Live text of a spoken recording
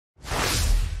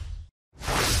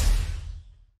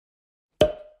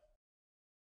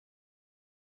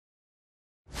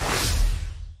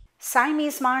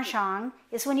Siamese Mah Jongg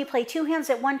is when you play two hands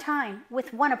at one time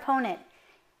with one opponent.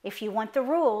 If you want the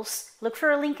rules, look for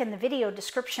a link in the video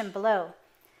description below.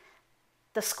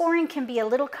 The scoring can be a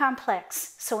little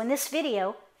complex, so in this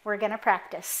video, we're going to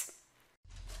practice.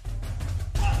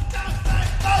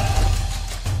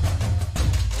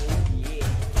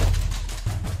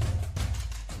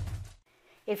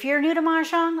 If you're new to Mah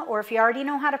Jongg, or if you already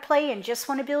know how to play and just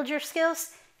want to build your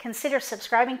skills, consider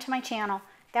subscribing to my channel.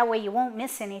 That way you won't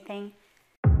miss anything.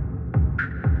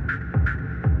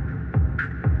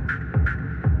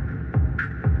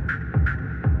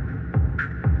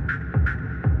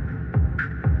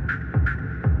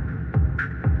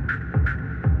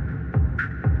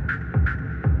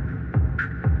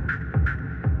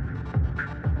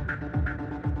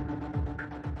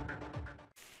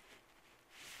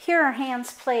 Here are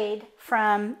hands played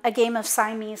from a game of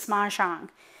Siamese Mah Jongg.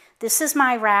 This is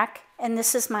my rack and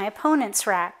this is my opponent's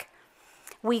rack.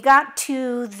 We got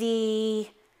to the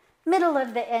middle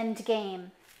of the end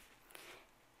game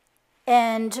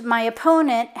and my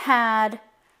opponent had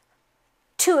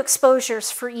two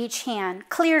exposures for each hand.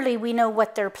 Clearly we know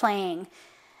what they're playing.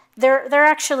 There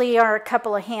actually are a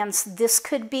couple of hands this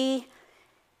could be,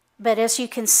 but as you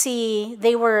can see,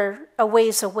 they were a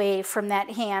ways away from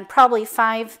that hand.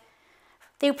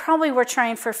 They probably were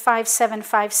trying for 5-7,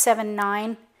 5-7,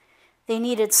 9. They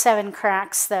needed 7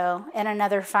 cracks though, and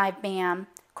another 5 bam.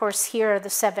 Of course, here are the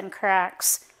 7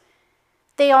 cracks.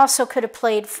 They also could have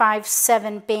played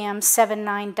 5-7 bam,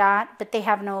 7-9 dot, but they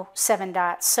have no 7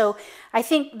 dots. So I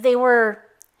think they were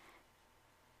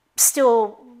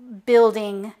still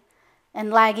building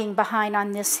and lagging behind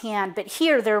on this hand, but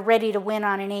here they're ready to win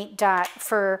on an 8 dot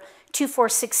for 2, 4,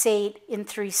 6, 8 in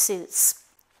 3 suits.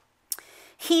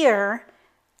 Here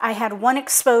I had one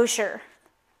exposure,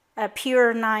 a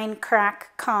pure 9 crack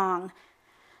Kong,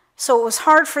 so it was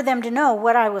hard for them to know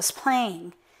what I was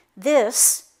playing.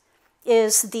 This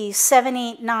is the 7,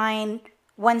 8, 9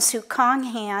 one suit Kong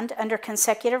hand under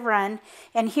consecutive run,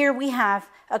 and here we have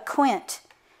a quint,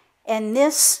 and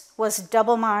this was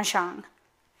double Mah Jongg.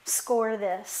 Score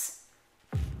this.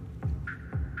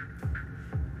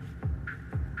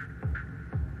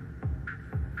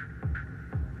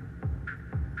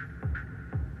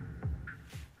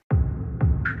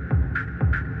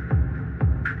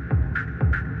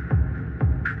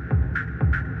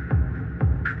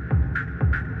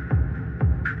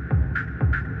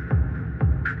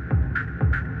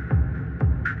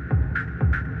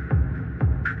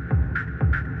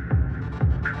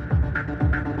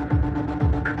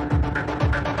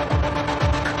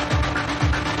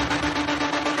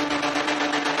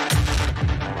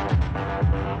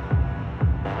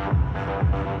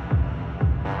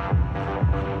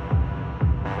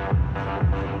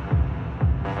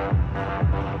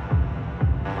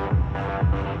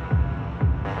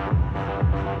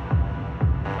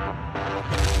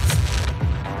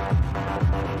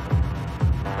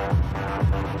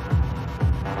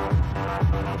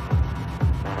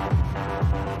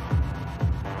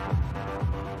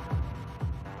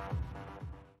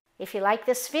 If you like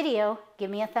this video,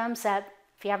 give me a thumbs up.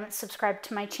 If you haven't subscribed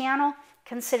to my channel,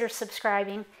 consider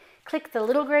subscribing. Click the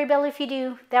little gray bell if you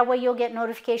do. That way you'll get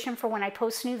notification for when I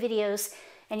post new videos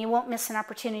and you won't miss an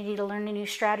opportunity to learn a new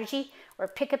strategy or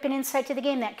pick up an insight to the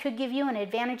game that could give you an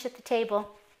advantage at the table.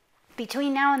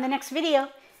 Between now and the next video,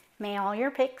 may all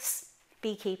your picks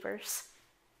be keepers.